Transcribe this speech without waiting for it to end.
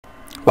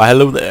Why,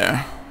 hello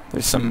there.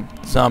 There's some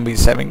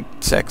zombies having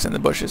sex in the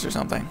bushes or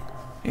something.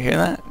 You hear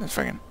that? That's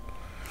freaking...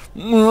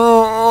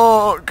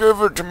 give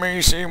it to me,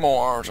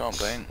 Seymour, or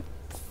something.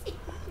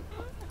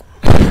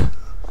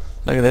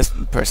 Look at this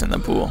person in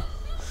the pool.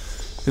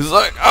 He's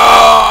like,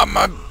 oh,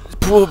 my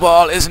pool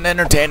ball isn't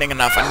entertaining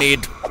enough. I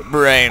need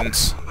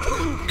brains.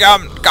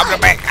 Come to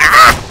me.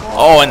 Ah!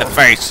 Oh, in the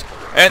face.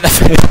 In the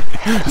face.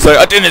 It's like,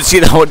 I didn't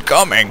see that one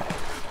coming.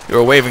 You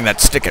were waving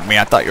that stick at me.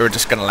 I thought you were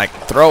just gonna, like,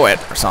 throw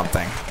it or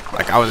something.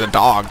 Like I was a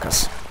dog,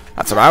 because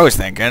that's what I was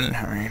thinking.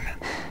 I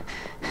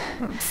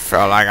mean,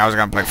 felt like I was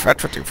gonna play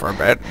fetch with you for a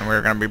bit, and we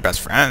were gonna be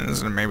best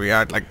friends, and maybe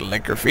I'd, like,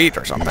 lick your feet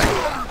or something.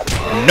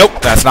 Nope,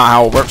 that's not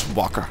how it works,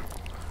 Walker.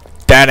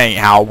 That ain't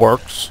how it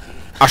works.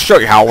 I'll show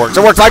you how it works.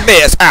 It works like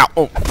this. Ow.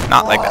 Oh,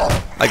 not like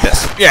that. Like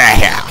this.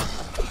 Yeah.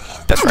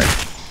 That's right.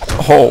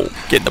 Oh,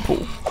 get in the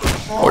pool.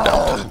 Or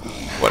don't.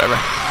 Whatever.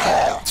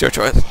 It's your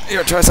choice.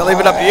 Your choice. I'll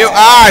leave it up to you.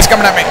 Ah, he's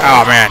coming at me.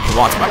 Oh, man. He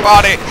wants my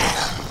body.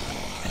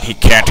 And he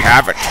can't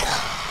have it.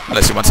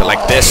 Unless he wants it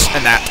like this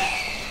and that.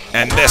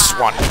 And this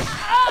one.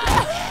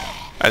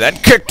 And then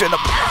kicked in the...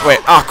 Wait.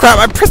 Oh, crap.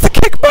 I pressed the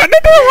kick button.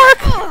 It didn't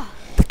work.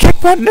 The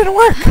kick button didn't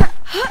work.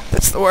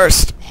 That's the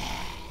worst.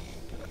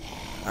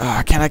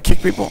 Can I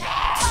kick people?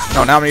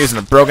 No, now I'm using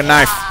a broken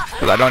knife.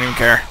 Because I don't even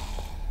care.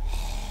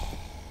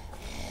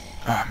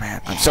 Oh,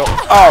 man. I'm so...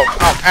 Oh,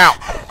 ow.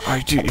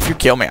 Oh, dude, if you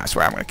kill me, I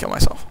swear I'm going to kill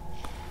myself.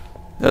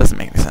 That doesn't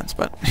make any sense,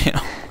 but, you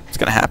know, it's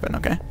going to happen,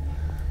 okay?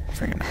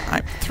 Freaking,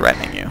 I'm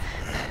threatening you.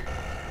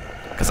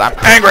 Because I'm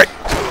angry.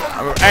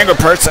 I'm an angry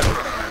person.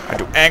 I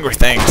do angry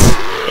things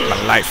in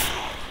my life.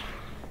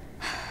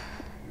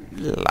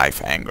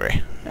 Life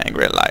angry.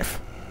 Angry at life.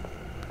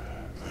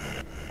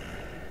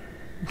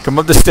 Come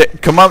up the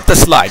stick. Come up the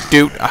slide,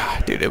 dude.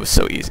 Ah, dude, it was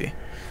so easy.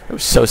 It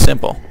was so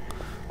simple.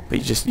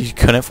 But you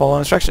couldn't follow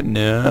instruction.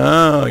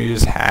 No, you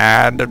just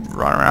had to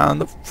run around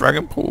the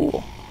friggin'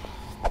 pool.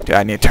 Dude,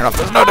 I need to turn off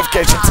those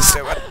notifications to see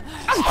it.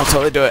 I'll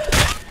totally do it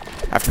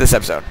after this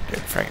episode. Dude,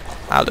 friggin',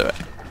 I'll do it.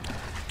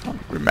 I'll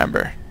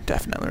remember,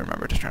 definitely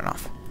remember to turn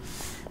off.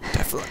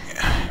 Definitely,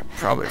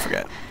 probably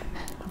forget.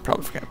 I'll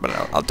probably forget, but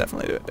I'll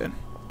definitely do it, dude.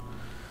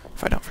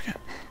 If I don't forget.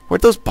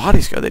 Where'd those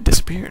bodies go? They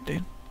disappeared,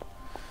 dude.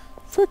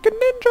 Freaking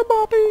ninja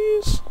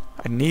bodies!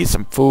 I need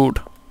some food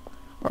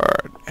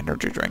or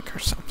energy drink or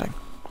something.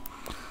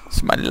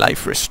 So my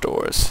life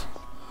restores.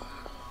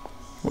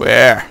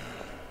 Where?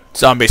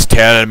 Zombies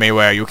telling me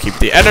where you keep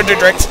the energy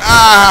drinks.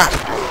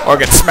 Ah! Or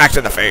get smacked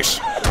in the face.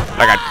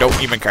 Like I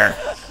don't even care.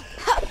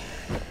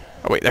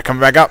 Oh wait, they're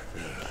coming back up.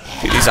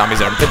 Dude, these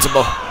zombies are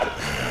invincible.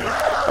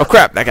 Oh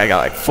crap, that guy got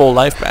like full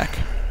life back.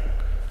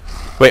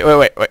 Wait.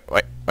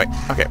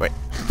 Okay, wait.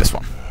 This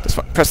one.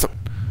 Press the...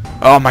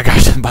 Oh my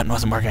gosh, the button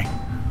wasn't working.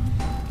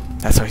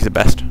 That's how he's the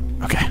best.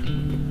 Okay.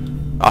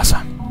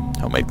 Awesome.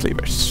 Homemade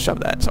cleavers. Shove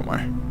that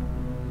somewhere.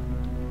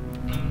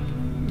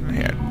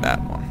 Here,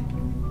 that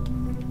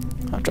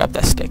one. I'll drop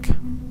that stick.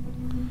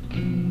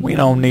 We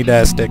don't need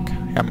that stick.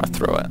 Here, I'm gonna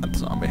throw it at the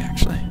zombie,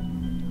 actually.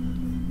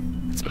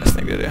 That's the best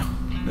thing to do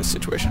in this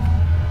situation.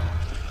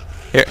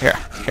 Here.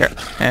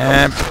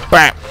 And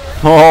bam!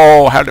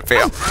 Oh, how'd it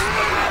feel?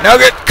 Now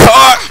get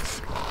caught!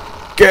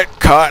 Get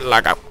caught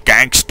like a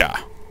gangster.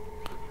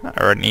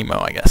 Or a Nemo,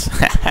 I guess.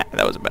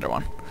 That was a better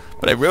one.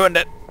 But I ruined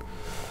it.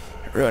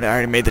 I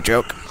already made the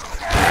joke.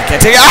 I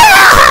can't take it.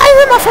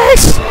 Ah! In my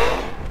face!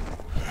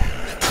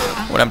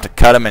 Went up to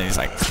cut him and he's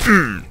like,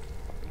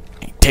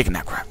 ain't taking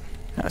that crap.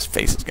 Now his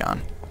face is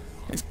gone.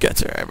 His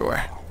guts are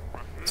everywhere.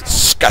 It's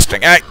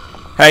disgusting.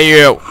 Hey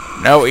you!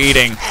 No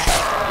eating.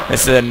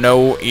 This is a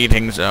no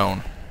eating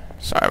zone.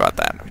 Sorry about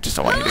that. We just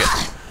don't want you to get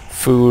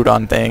food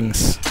on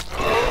things.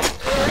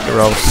 It'd be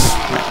gross.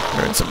 Might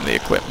ruin some of the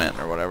equipment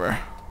or whatever.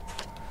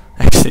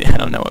 Actually, I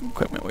don't know what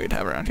equipment we'd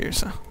have around here,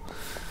 so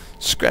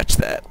scratch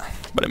that.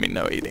 But I mean,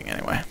 no eating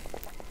anyway.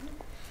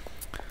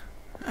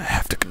 I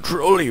have to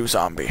control you,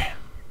 zombie.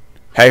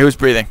 Hey, who's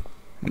breathing?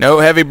 No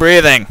heavy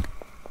breathing.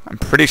 I'm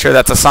pretty sure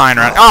that's a sign,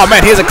 right? Oh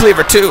man, he has a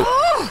cleaver too.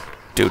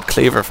 Dude,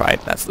 cleaver fight.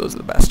 Those are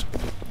the best.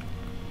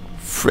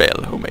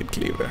 Frail homemade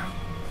cleaver.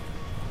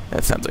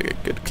 That sounds like a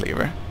good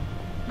cleaver.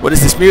 What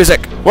is this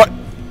music? What?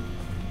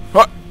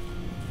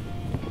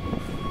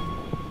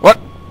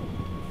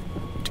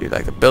 Dude,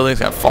 like the building's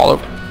gonna fall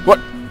over. What?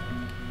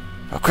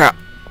 Oh crap.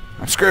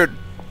 I'm screwed.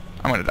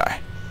 I'm gonna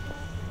die.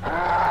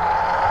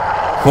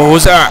 What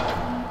was that?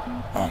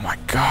 Oh my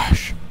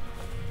gosh.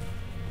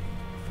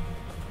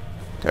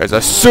 There's a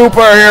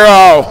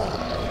superhero!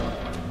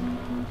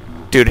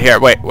 Dude, here,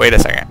 wait a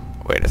second.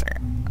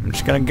 I'm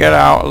just gonna get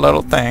out a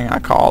little thing I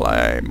call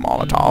a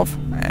Molotov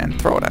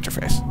and throw it at your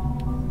face.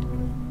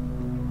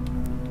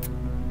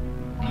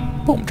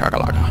 Boom,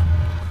 chakalaka.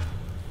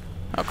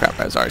 Oh crap,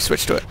 I was already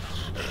switched to it.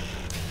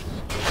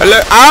 Hello.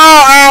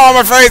 Ow, on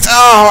my face.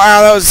 Oh,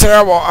 ow, that was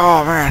terrible.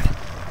 Oh, man.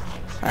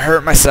 I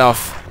hurt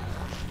myself.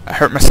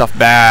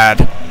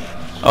 Bad.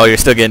 Oh, you're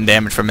still getting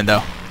damage from it,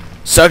 though.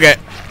 Suck it.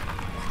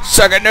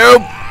 Suck it,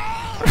 noob.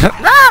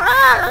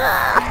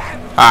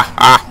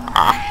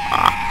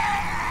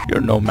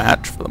 You're no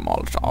match for the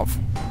Molotov.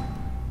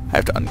 I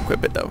have to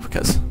unequip it, though,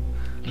 because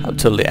I'll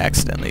totally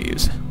accidentally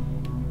use.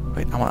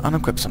 Wait, I want to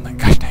unequip something.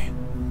 Gosh dang it.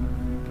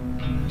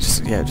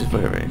 Just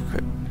whatever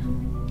equip.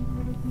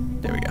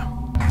 There we go.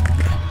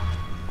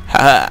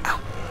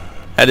 Ha!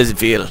 How does it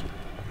feel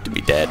to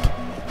be dead?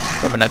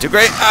 Probably not too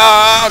great.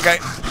 Oh, okay.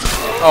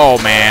 Oh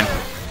man,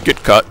 good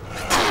cut.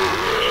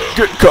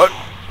 Good cut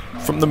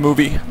from the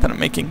movie that I'm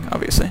making.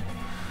 Obviously,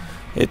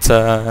 it's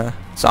a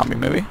zombie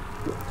movie.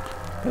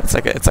 It's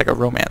like a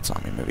romance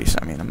zombie movie. So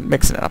I mean, I'm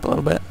mixing it up a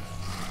little bit.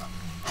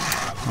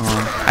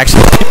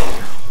 Actually,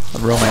 a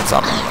romance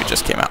zombie movie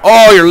just came out.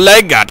 Oh, your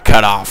leg got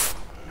cut off.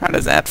 How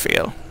does that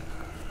feel?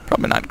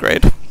 Probably not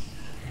great.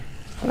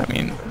 But I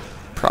mean,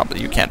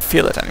 probably you can't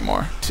feel it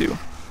anymore, too.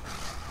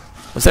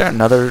 Was there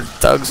another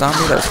thug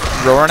zombie that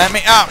was roaring at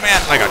me? Oh,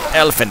 man, like an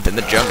elephant in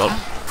the jungle.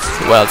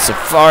 Well,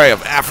 safari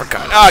of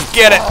Africa. Oh,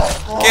 get it!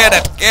 Get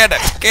it! Get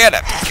it! Get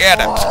it! Get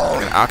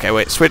it! Okay,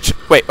 wait, switch.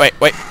 Wait.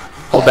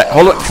 Hold that.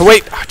 Hold it.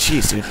 Wait. Oh,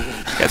 jeez, dude.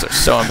 You guys are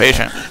so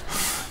impatient.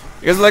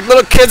 You guys are like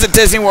little kids at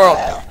Disney World.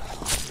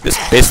 This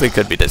basically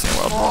could be Disney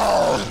World.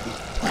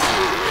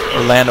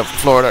 Orlando,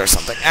 Florida or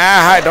something.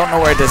 Ah, I don't know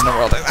where Disney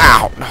World is.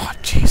 Ow! Oh,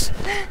 jeez.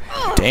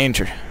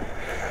 Danger.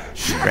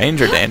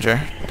 Stranger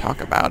danger. Talk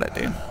about it,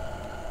 dude.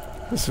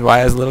 This is why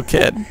as a little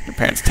kid, your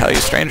parents tell you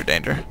stranger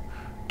danger.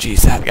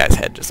 Jeez, that guy's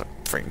head just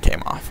freaking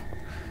came off.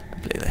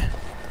 Completely.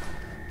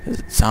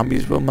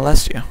 Zombies will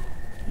molest you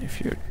if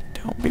you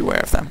don't beware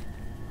of them.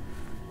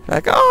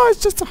 Like, oh,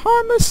 it's just a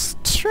harmless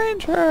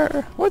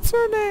stranger. What's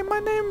your name? My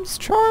name's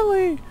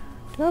Charlie. Do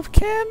you have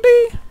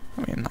candy?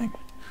 I mean, like,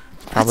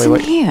 probably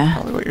what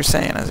you're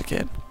saying as a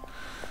kid.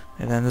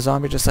 And then the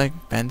zombie just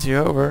like bends you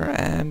over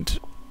and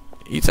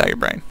eats out your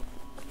brain.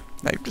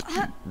 Like, just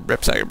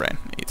rips out your brain,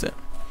 eats it.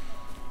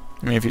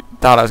 I mean, if you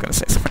thought I was gonna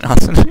say something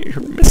else,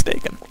 you're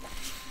mistaken.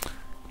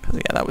 Cause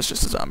yeah, that was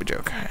just a zombie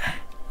joke.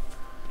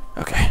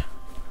 Okay.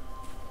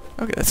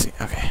 Okay, let's see.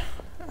 Okay,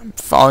 I'm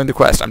following the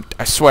quest.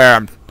 I swear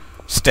I'm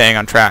staying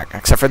on track.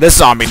 Except for this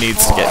zombie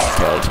needs to get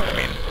killed. I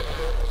mean,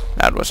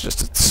 that was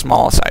just a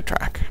small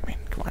sidetrack. I mean,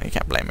 come on, you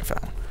can't blame me for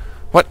that one.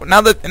 What?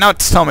 Now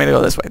it's telling me to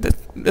go this way.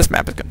 This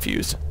map is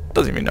confused. It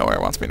doesn't even know where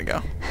it wants me to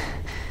go.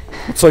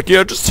 It's like,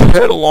 yeah, just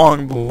head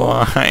along the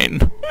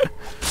line.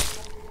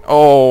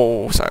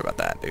 Oh, sorry about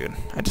that, dude.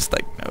 I just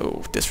like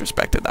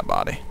disrespected that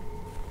body.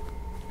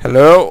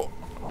 Hello?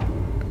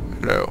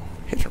 Hello.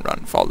 Hit and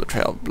run. Follow the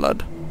trail of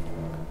blood.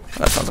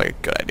 That sounds like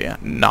a good idea.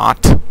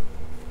 Not.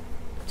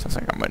 Sounds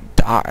like I'm gonna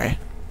die.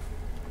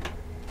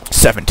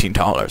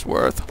 $17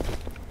 worth.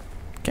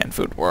 Canned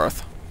food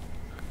worth.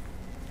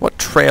 What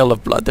trail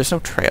of blood? There's no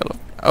trail of...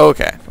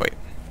 Okay, wait.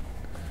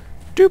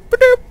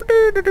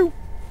 Doop-a-doop-a-doo-doo-doo.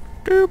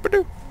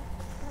 Doop-a-doo.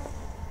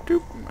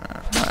 Doop.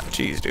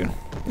 Jeez, dude.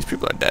 These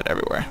people are dead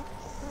everywhere.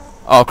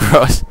 Oh,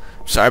 gross.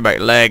 Sorry about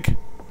your leg.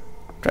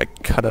 Try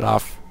to cut it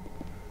off.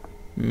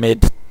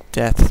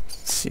 Mid-death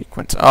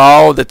sequence.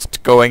 Oh, that's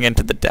going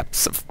into the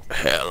depths of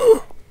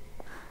hell.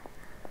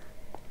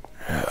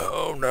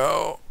 Oh,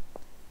 no.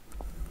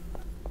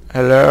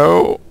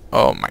 Hello?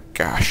 Oh, my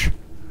gosh.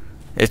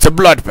 It's a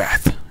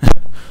bloodbath.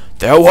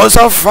 There was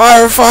a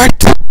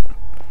firefight.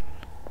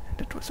 And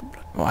it was a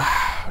blood...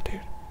 Wow, dude.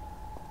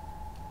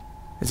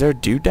 Is there a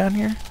dude down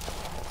here?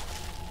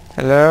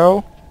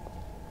 Hello?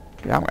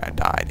 Dude, I'm gonna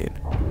die, dude.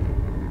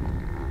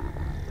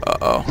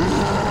 Uh-oh.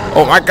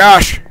 Oh my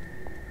gosh!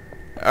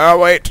 Oh,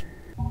 wait.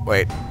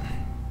 Wait.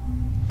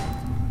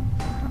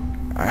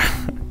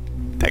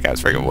 That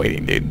guy's freaking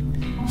waiting, dude.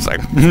 It's like,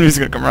 he's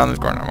gonna come around this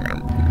corner, I'm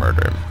gonna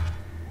murder him.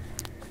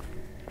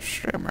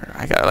 Straight murder.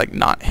 I gotta, like,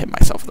 not hit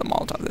myself with a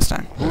Molotov this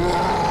time.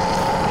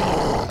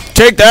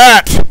 Take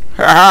that!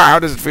 Haha, how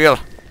does it feel?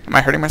 Am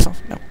I hurting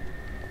myself? No.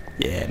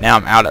 Yeah, now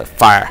I'm out of the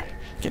fire.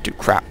 Can't do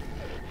crap.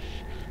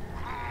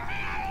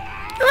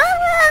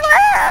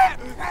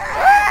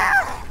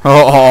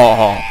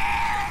 Oh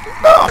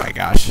my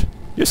gosh.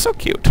 You're so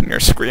cute and you're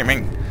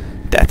screaming.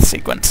 Death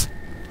sequence.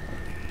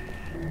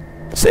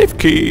 Save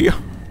key.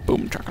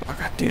 Boom,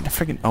 chakalaka. Dude,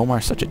 freaking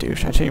Omar's such a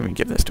douche. I shouldn't even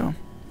give this to him.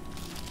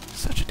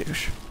 Such a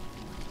douche.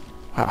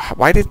 Wow,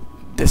 why did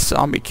this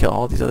zombie kill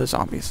all these other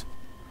zombies?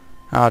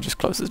 I'll just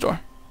close this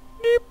door.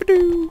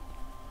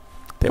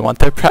 They want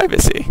their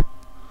privacy.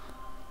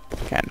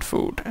 Canned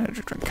food.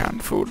 Energy drink,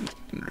 canned food.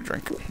 Energy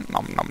drink.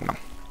 Nom nom nom.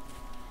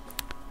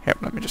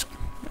 Yep, let me just...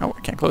 Oh,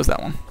 I can't close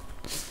that one.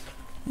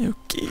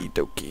 Okie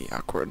dokie,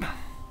 awkward.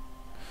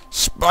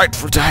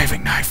 Spiteful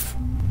diving knife.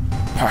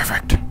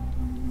 Perfect.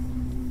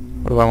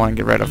 What do I want to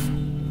get rid of?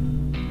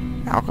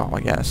 Alcohol,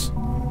 I guess.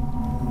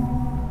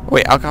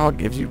 Wait, alcohol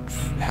gives you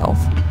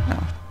health?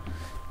 No.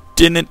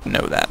 Didn't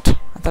know that.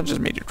 I thought it just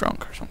made you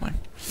drunk or something.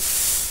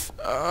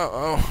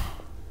 Uh-oh.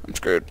 I'm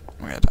screwed.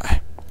 I'm gonna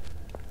die.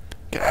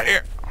 Get out of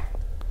here.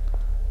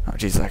 Oh,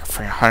 jeez, like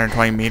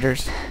 120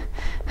 meters?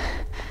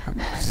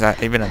 Is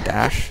that even a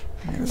dash?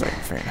 I think it's like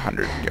a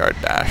 100-yard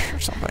dash or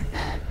something.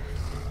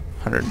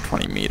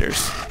 120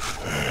 meters.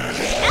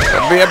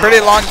 That'd be a pretty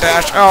long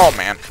dash. Oh,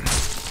 man.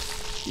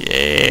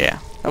 Yeah.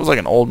 That was like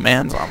an old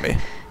man zombie.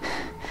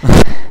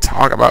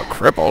 Talk about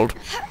crippled.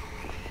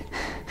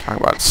 Talk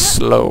about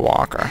slow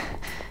walker.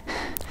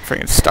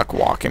 Freaking stuck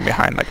walking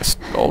behind like a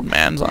old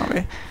man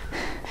zombie.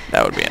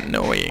 That would be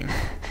annoying.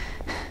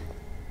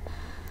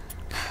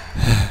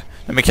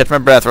 Let me catch my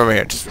breath over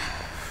here. Just. Whoo!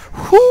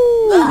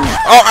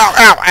 Oh, ow,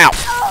 ow,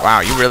 ow! Wow,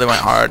 you really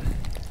went hard.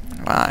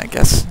 Well, I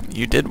guess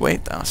you did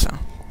wait though, so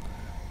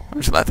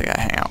I'm just let the guy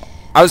hang out.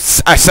 I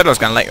said I was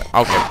gonna let you.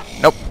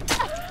 Okay, nope.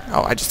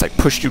 Oh, I just like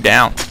pushed you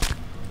down.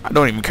 I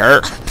don't even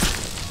care.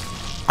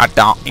 I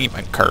don't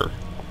even care.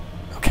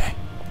 Okay.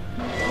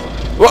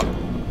 What?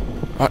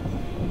 What?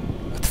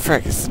 What the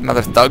frick? Is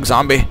another thug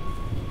zombie?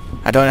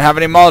 I don't have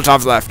any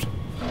Molotovs left.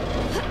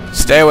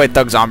 Stay away,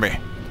 thug zombie.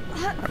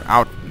 I'm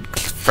out,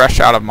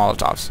 fresh out of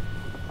Molotovs.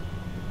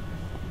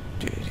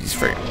 Dude, he's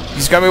freaking.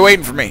 He's gonna be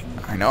waiting for me.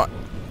 I know it.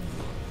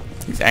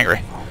 He's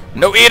angry.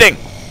 No eating.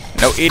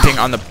 No eating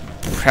on the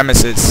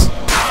premises.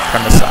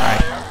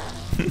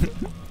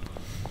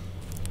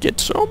 Get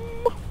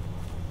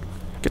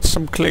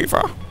some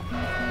cleaver.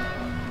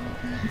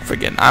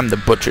 Friggin', I'm the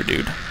butcher,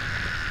 dude.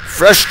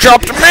 Fresh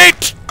chopped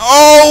meat!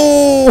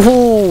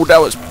 Oh, that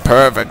was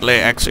perfectly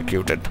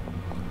executed.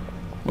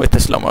 With the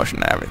slow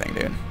motion and everything,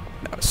 dude.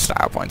 That was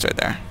style points right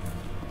there.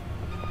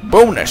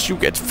 Bonus, you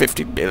get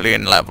 50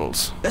 billion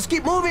levels. Let's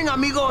keep moving,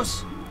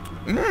 amigos.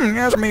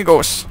 Yes,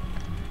 amigos.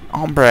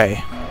 Hombre.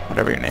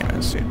 Whatever your name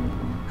is, dude.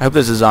 I hope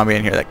there's a zombie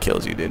in here that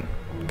kills you, dude.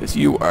 Because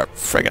you are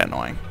friggin'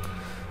 annoying.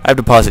 I have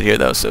to pause it here,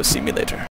 though, so see me later.